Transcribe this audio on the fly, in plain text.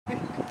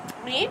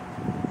Me?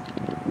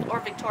 Or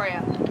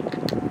Victoria?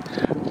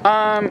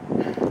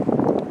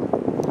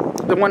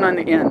 The one on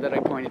the end that I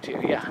pointed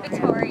to, yeah.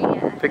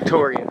 Victoria.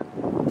 Victoria.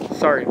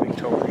 Sorry,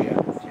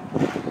 Victoria.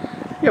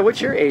 Yeah,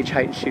 what's your age,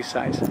 height, and shoe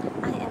size?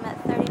 I am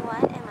at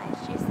 31 and my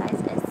shoe size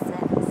is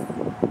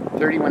 6.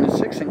 31 and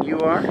 6, and you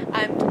are?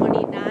 I'm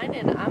 29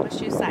 and I'm a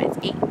shoe size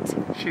 8.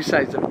 Shoe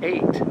size of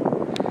 8.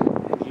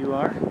 And you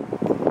are?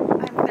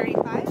 I'm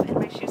 35 and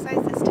my shoe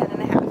size is 10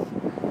 and a half.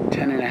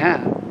 10 and a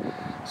half.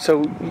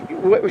 So,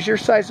 what was your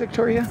size,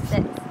 Victoria?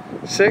 6.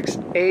 6,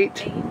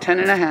 8, 10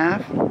 and a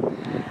half.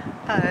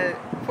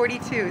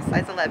 42,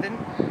 size 11.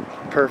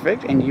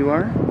 Perfect. And you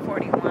are?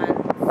 41,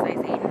 size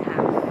 8 and a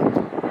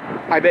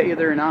half. I bet you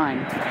they're 9.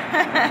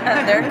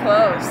 They're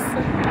close.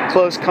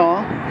 Close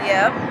call.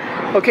 Yep.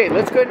 Okay,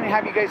 let's go ahead and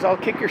have you guys all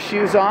kick your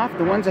shoes off.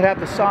 The ones that have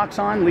the socks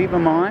on, leave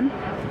them on.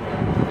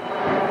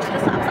 The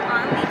socks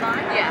on, leave on?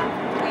 Yeah.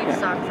 Leave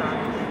socks on.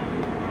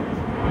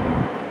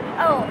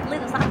 Oh,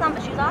 leave the socks on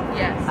but shoes off?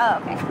 Yes. Oh,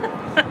 okay.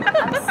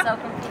 I'm so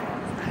confused.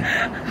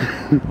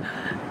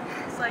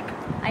 It's like,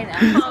 I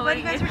know. So what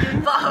you guys are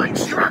doing? follow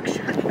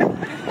instruction.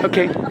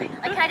 Okay.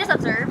 Like, can I just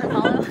observe and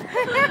follow?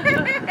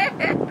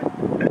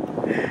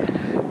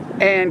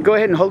 And go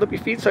ahead and hold up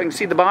your feet so I can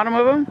see the bottom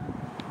of them.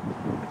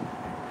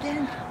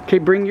 Okay,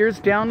 bring yours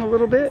down a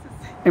little bit.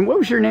 And what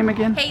was your name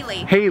again? Haley.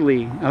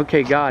 Haley.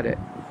 Okay, got it.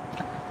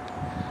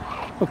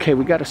 Okay,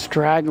 we got a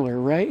straggler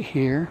right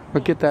here.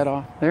 We'll get that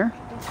off there.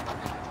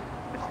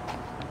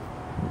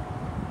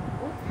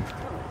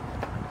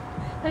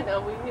 I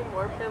know, we need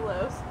more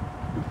pillows.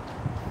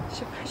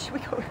 Should we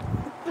go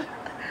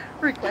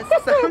request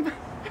some?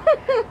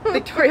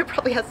 Victoria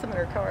probably has some in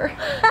her car.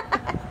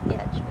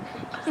 Yeah,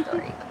 true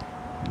story.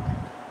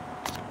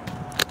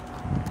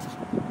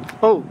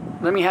 Oh,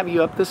 let me have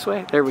you up this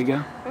way. There we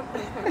go.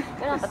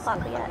 We're not the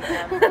clock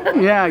yet.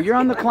 Yeah, you're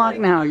on the clock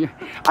now.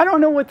 I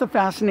don't know what the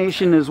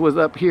fascination is with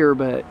up here,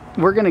 but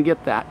we're going to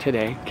get that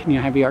today. Can you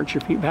have you arch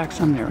your feet back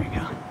some? There we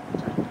go.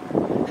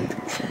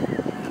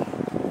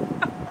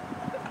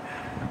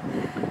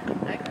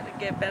 I gotta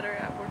get better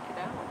at working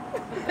out.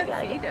 You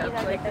gotta get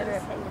better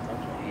at paying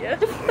attention.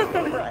 Yes.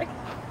 Right.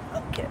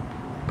 Okay.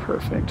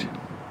 Perfect.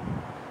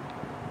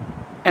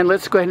 And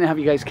let's go ahead and have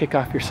you guys kick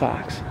off your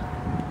socks.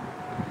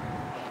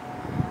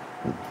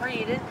 Or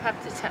you didn't have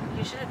to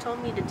you should have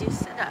told me to do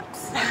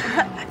sit-ups.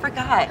 I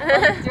forgot.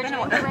 You're doing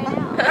it right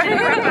now. I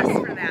didn't request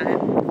for that.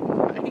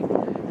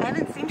 I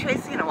haven't seen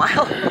Tracy in a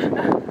while.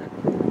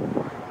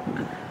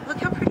 Look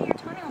how pretty your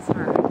toenails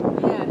are.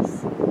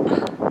 Yes.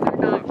 They're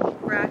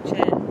not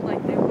ratchet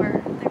like they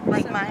were. They were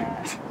Like so mine.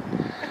 bad.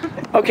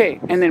 Okay,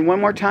 and then one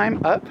more time,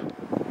 up. Yeah,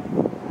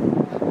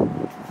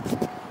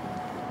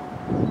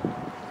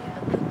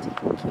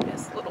 the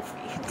cutest little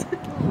feet.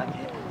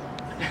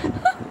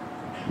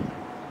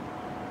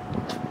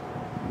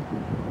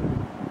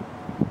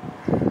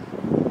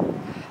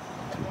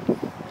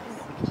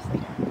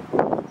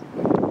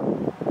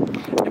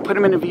 And put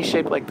them in a V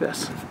shape like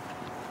this.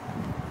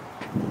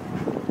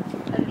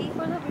 A V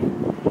for the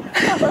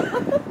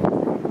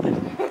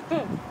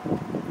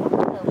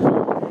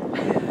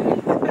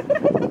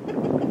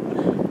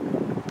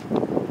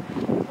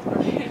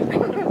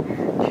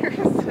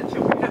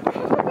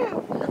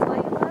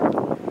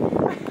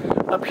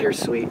Up here,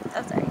 sweet.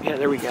 Oh, sorry. Yeah,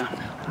 there we go.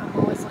 I'm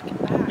always looking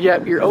back.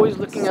 Yep, you're always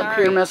looking up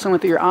here, Sorry. messing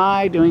with your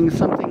eye, doing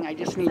something. I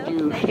just need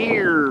you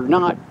here,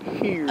 not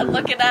here. I'm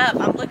looking up.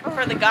 I'm looking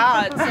for the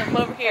gods. I'm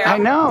over here. I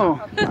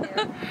know.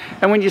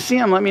 And when you see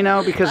them, let me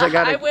know because I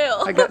got I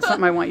will. I got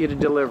something I want you to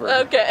deliver.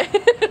 Okay.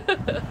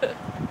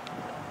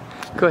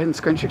 Go ahead and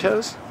scrunch your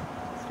toes.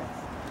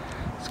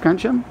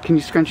 Scrunch them. Can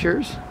you scrunch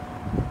yours?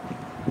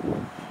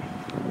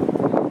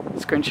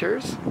 Scrunch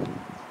yours.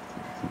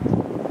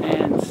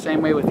 And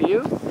same way with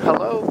you.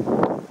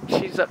 Hello.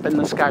 She's up in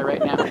the sky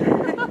right now.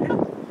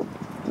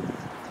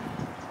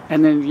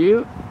 And then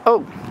you.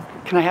 Oh,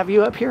 can I have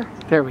you up here?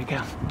 There we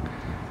go.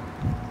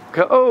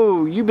 Go.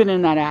 Oh, you've been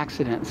in that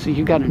accident, so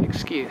you got an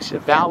excuse, a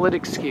valid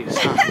excuse.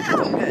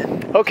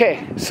 Huh?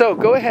 Okay, so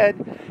go ahead,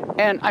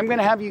 and I'm going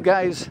to have you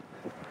guys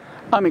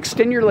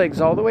extend your legs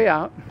all the way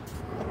out.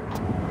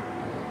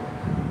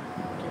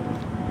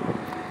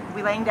 Are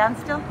we laying down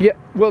still? Yeah,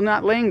 well,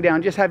 not laying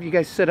down, just have you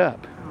guys sit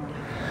up.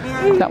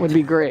 Yeah. That would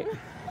be great.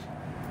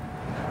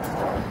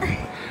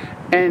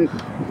 And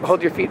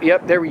hold your feet.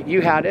 Yep, there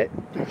you had it.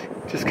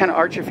 Just kind of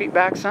arch your feet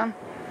back some.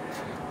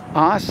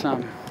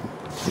 Awesome.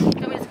 You want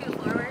me to scoot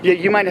forward? Yeah,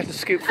 you might have to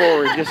scoot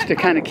forward just to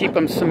kind of keep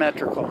them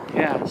symmetrical.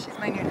 Yeah. She's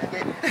my new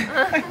nugget.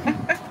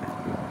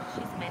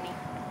 She's mini.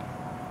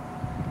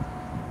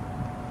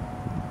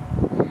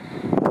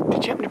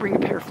 Did you happen to bring a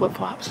pair of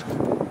flip-flops?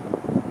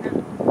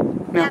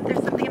 Yeah,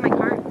 there's something in my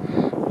car.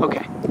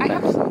 Okay. I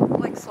have some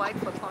like slide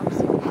flip flops.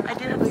 I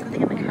do have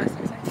something in my car.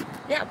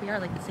 Yeah, we are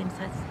like the same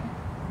size.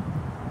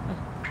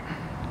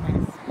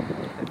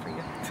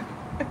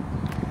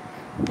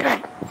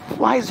 God,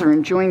 flies are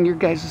enjoying your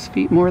guys'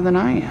 feet more than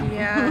I am.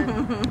 Yeah.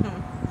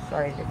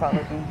 Sorry, they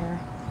followed me here.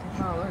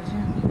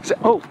 So,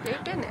 oh,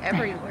 They've been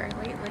everywhere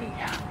lately.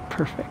 yeah,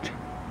 perfect.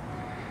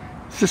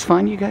 Is this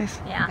fun, you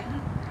guys? Yeah.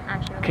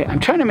 actually. Okay, I'm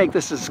trying to make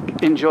this as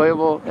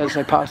enjoyable as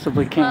I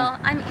possibly can. Well,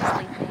 I'm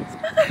easily pleased.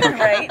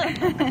 Right?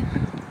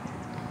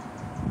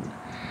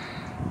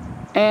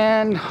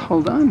 And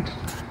hold on.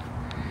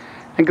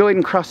 And go ahead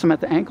and cross them at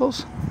the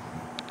ankles.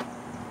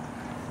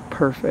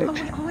 Perfect.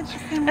 Oh, it's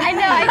just I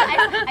know,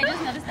 I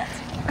just noticed that.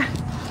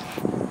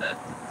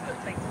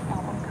 like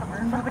album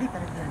cover. Nobody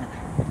better than it.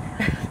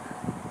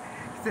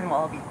 Because then we'll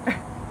all be.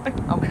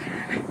 Oh.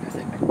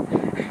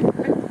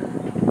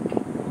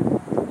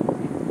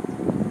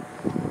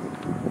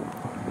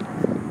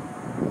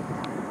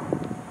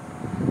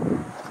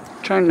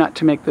 Trying not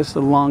to make this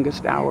the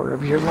longest hour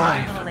of your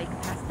life. Little lake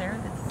past there.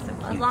 That's so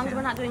cute. As long as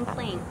we're not doing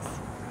planks,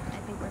 I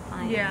think we're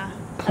fine. Yeah.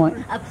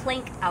 A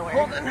plank hour.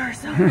 Holding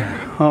herself.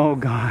 Oh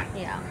God.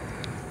 Yeah.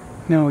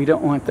 No, we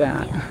don't want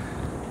that. Yeah.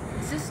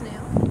 Is this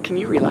new? Can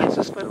you relax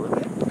this foot a little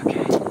bit?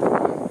 Okay.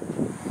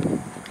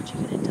 Could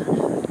you get it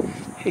done?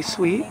 Hey,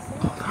 sweet.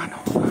 Hold on,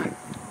 hold on.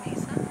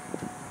 Mason?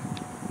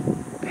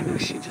 I know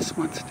she just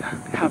wants to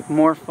have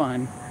more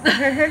fun.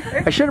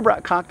 I should have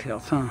brought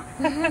cocktails, huh?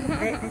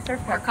 They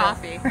serve Or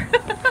coffee?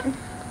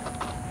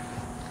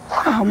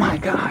 Oh my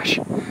gosh.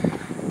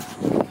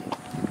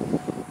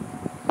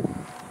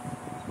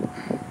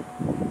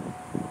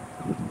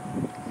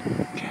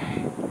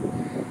 Okay.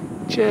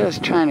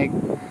 Just trying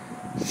to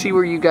see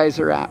where you guys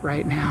are at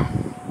right now.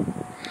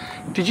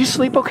 Did you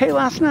sleep okay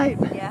last night?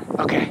 Yeah.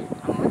 Okay.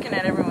 I'm looking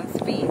at everyone's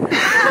feet.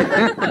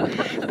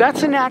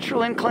 That's a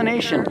natural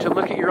inclination to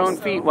look at your own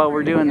feet while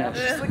we're doing this.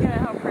 Just looking at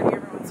how pretty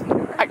everyone's feet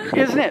are.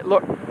 Isn't it?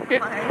 Look,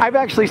 I've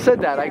actually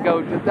said that. I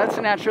go, that's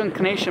a natural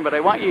inclination, but I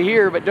want you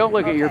here, but don't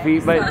look at your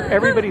feet. But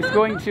everybody's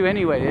going to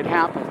anyway. It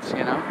happens,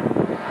 you know.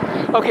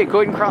 Okay, go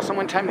ahead and cross them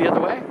one time the other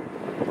way.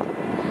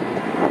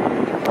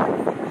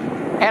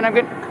 And I'm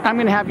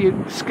gonna have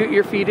you scoot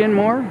your feet in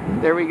more.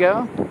 There we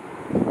go.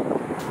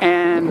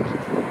 And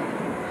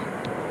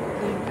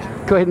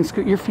go ahead and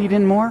scoot your feet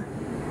in more.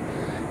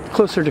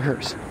 Closer to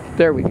hers.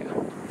 There we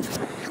go.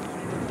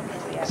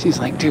 She's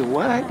like, do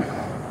what?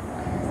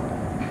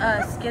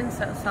 Skin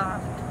So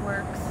Soft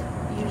works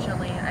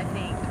usually, I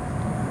think.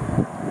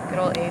 Good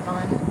old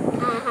Avon.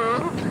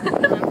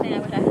 I'm saying I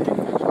wish I had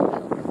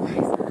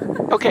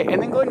such Okay,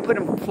 and then go ahead and put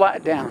them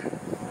flat down.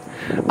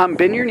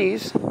 Bend your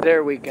knees.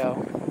 There we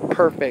go.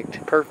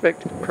 Perfect,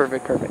 perfect,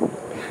 perfect, perfect.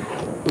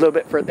 A little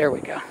bit further. There we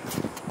go. It's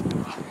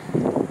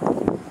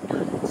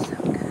so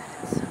good.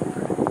 It's so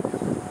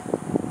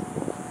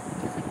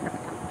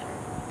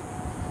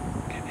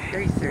good.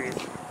 Are you serious?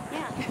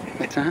 Yeah.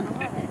 What's that? I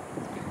love it.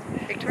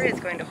 Victoria's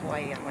going to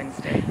Hawaii on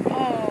Wednesday.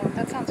 Oh,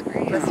 that sounds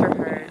great. Bless her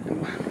heart.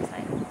 I'm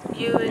excited.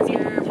 You and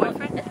your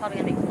boyfriend? It's probably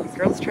gonna be cool.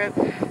 Girls trip.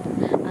 No, it's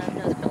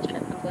a girls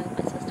trip. I'm going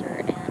with my sister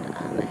and a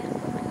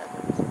handful of my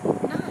cousins.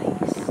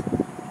 Nice.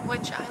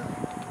 Which island?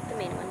 The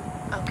main one.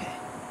 Okay.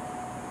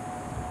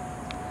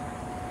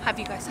 Have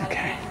you guys had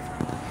Okay. it?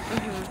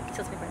 Mm-hmm.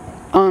 So it's my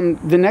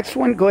birthday. The next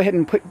one, go ahead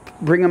and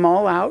bring them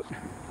all out.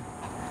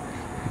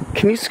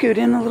 Can you scoot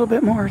in a little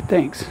bit more?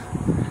 Thanks.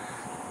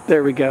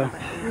 There we go.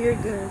 You're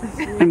good.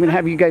 I'm going to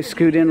have you guys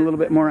scoot in a little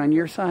bit more on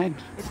your side.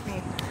 It's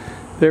me.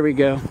 There we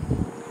go.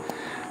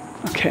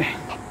 Okay.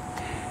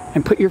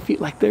 And put your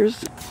feet like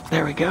theirs.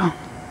 There we go.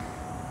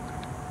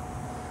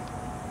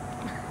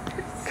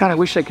 God, I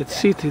wish I could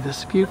see through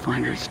this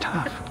viewfinder. It's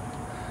tough.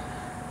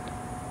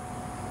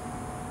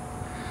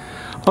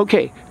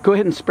 Okay, go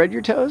ahead and spread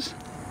your toes.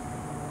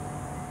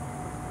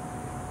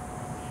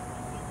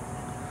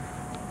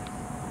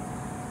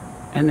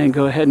 And then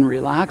go ahead and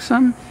relax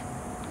them.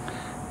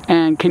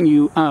 And can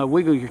you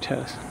wiggle your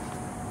toes?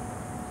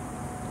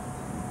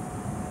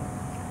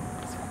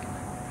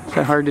 Is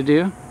that hard to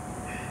do?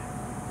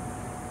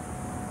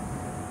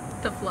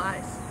 The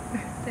flies.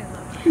 They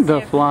love it.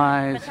 The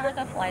flies. But there are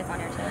the flies on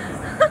your toes.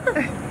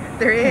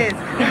 There is.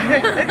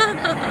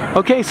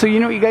 Okay, so you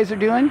know what you guys are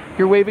doing?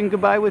 You're waving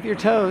goodbye with your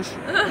toes.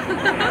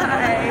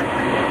 Hi.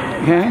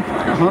 Okay,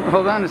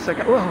 hold on a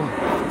second. Whoa.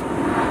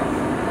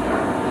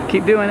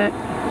 Keep doing it.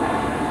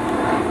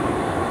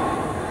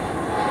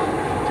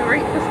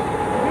 Tori.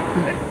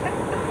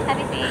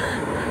 Happy feet.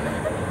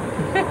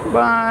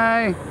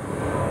 Bye.